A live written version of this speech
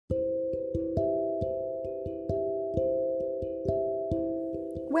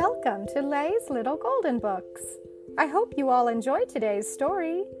Welcome to Lay's Little Golden Books. I hope you all enjoyed today's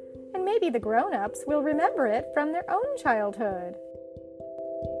story, and maybe the grown-ups will remember it from their own childhood.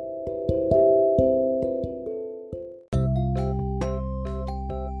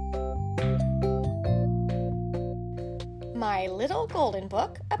 My Little Golden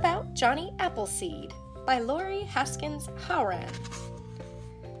Book About Johnny Appleseed by Laurie Haskins Howran.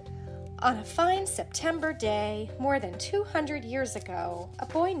 On a fine September day, more than 200 years ago, a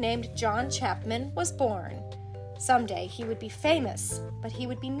boy named John Chapman was born. Someday he would be famous, but he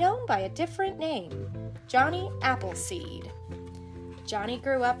would be known by a different name, Johnny Appleseed. Johnny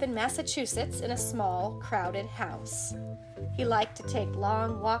grew up in Massachusetts in a small, crowded house. He liked to take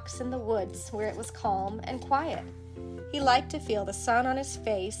long walks in the woods where it was calm and quiet. He liked to feel the sun on his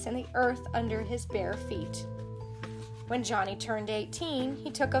face and the earth under his bare feet. When Johnny turned 18,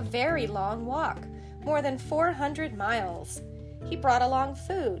 he took a very long walk, more than 400 miles. He brought along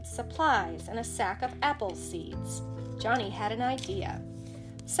food, supplies, and a sack of apple seeds. Johnny had an idea.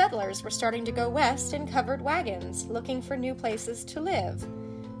 Settlers were starting to go west in covered wagons, looking for new places to live.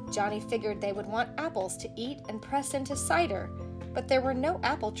 Johnny figured they would want apples to eat and press into cider, but there were no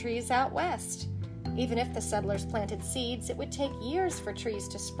apple trees out west. Even if the settlers planted seeds, it would take years for trees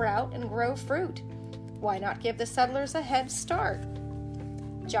to sprout and grow fruit. Why not give the settlers a head start?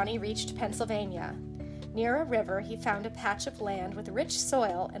 Johnny reached Pennsylvania. Near a river, he found a patch of land with rich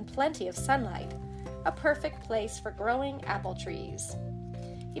soil and plenty of sunlight, a perfect place for growing apple trees.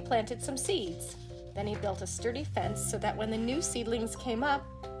 He planted some seeds. Then he built a sturdy fence so that when the new seedlings came up,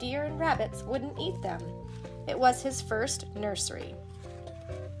 deer and rabbits wouldn't eat them. It was his first nursery.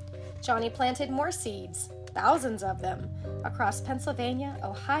 Johnny planted more seeds, thousands of them, across Pennsylvania,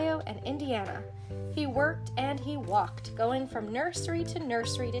 Ohio, and Indiana. He worked and he walked, going from nursery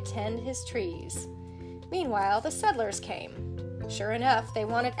to tend his trees. Meanwhile, the settlers came. Sure enough, they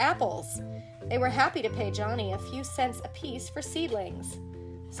wanted apples. They were happy to pay Johnny a few cents apiece for seedlings.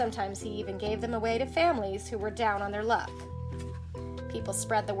 Sometimes he even gave them away to families who were down on their luck. People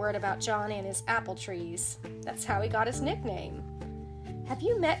spread the word about Johnny and his apple trees. That's how he got his nickname. "Have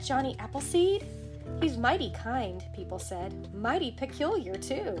you met Johnny Appleseed? He's mighty kind," people said. Mighty peculiar,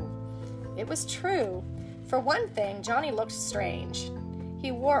 too. It was true. For one thing, Johnny looked strange.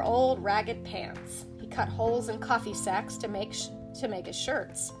 He wore old, ragged pants. He cut holes in coffee sacks to make his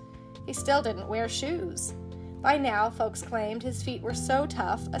shirts. He still didn't wear shoes. By now, folks claimed his feet were so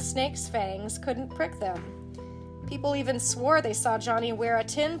tough a snake's fangs couldn't prick them. People even swore they saw Johnny wear a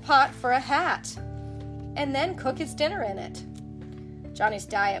tin pot for a hat, and then cook his dinner in it. Johnny's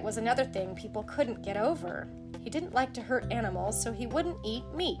diet was another thing people couldn't get over. He didn't like to hurt animals, so he wouldn't eat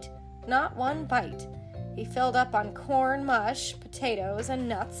meat. Not one bite. He filled up on corn mush, potatoes, and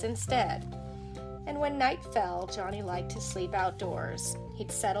nuts instead. And when night fell, Johnny liked to sleep outdoors.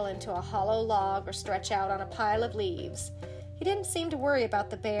 He'd settle into a hollow log or stretch out on a pile of leaves. He didn't seem to worry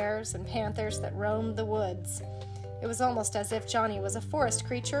about the bears and panthers that roamed the woods. It was almost as if Johnny was a forest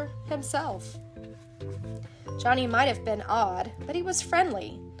creature himself. Johnny might have been odd, but he was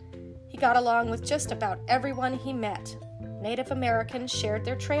friendly. He got along with just about everyone he met. Native Americans shared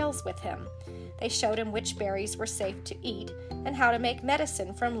their trails with him. They showed him which berries were safe to eat and how to make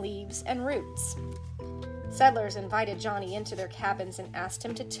medicine from leaves and roots. Settlers invited Johnny into their cabins and asked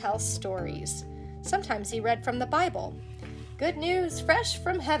him to tell stories. Sometimes he read from the Bible. "Good news fresh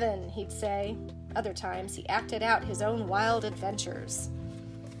from heaven," he'd say. Other times he acted out his own wild adventures.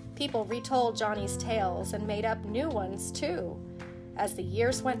 People retold Johnny's tales and made up new ones, too. As the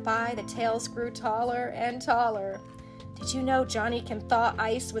years went by, the tales grew taller and taller. Did you know Johnny can thaw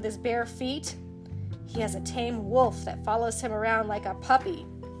ice with his bare feet? He has a tame wolf that follows him around like a puppy.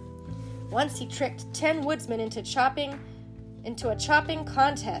 Once he tricked 10 woodsmen into a chopping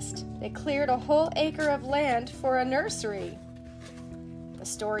contest. They cleared a whole acre of land for a nursery. The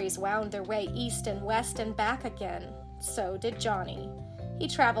stories wound their way east and west and back again. So did Johnny. He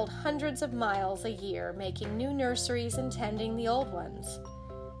traveled hundreds of miles a year, making new nurseries and tending the old ones.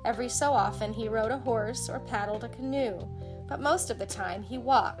 Every so often he rode a horse or paddled a canoe, but most of the time he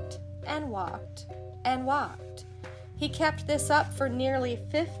walked and walked and walked. He kept this up for nearly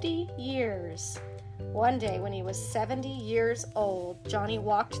 50 years. One day when he was 70 years old, Johnny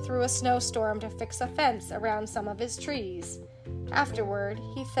walked through a snowstorm to fix a fence around some of his trees. Afterward,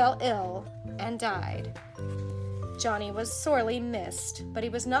 he fell ill and died. Johnny was sorely missed, but he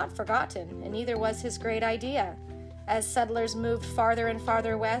was not forgotten, and neither was his great idea. As settlers moved farther and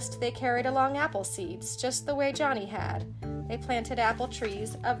farther west, they carried along apple seeds, just the way Johnny had. They planted apple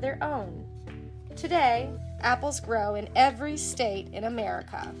trees of their own. Today, apples grow in every state in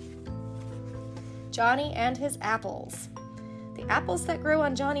America. Johnny and his apples. The apples that grew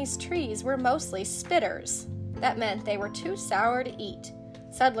on Johnny's trees were mostly spitters. That meant they were too sour to eat.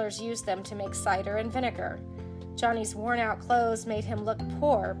 Settlers used them to make cider and vinegar. Johnny's worn-out clothes made him look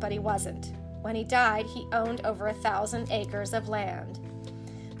poor, but he wasn't. When he died, he owned over 1,000 acres of land.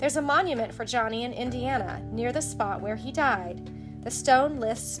 There's a monument for Johnny in Indiana, near the spot where he died. The stone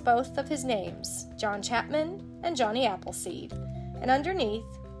lists both of his names, John Chapman and Johnny Appleseed, and underneath,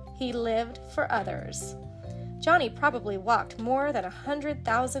 he lived for others. Johnny probably walked more than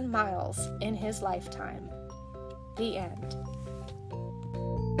 100,000 miles in his lifetime. The end.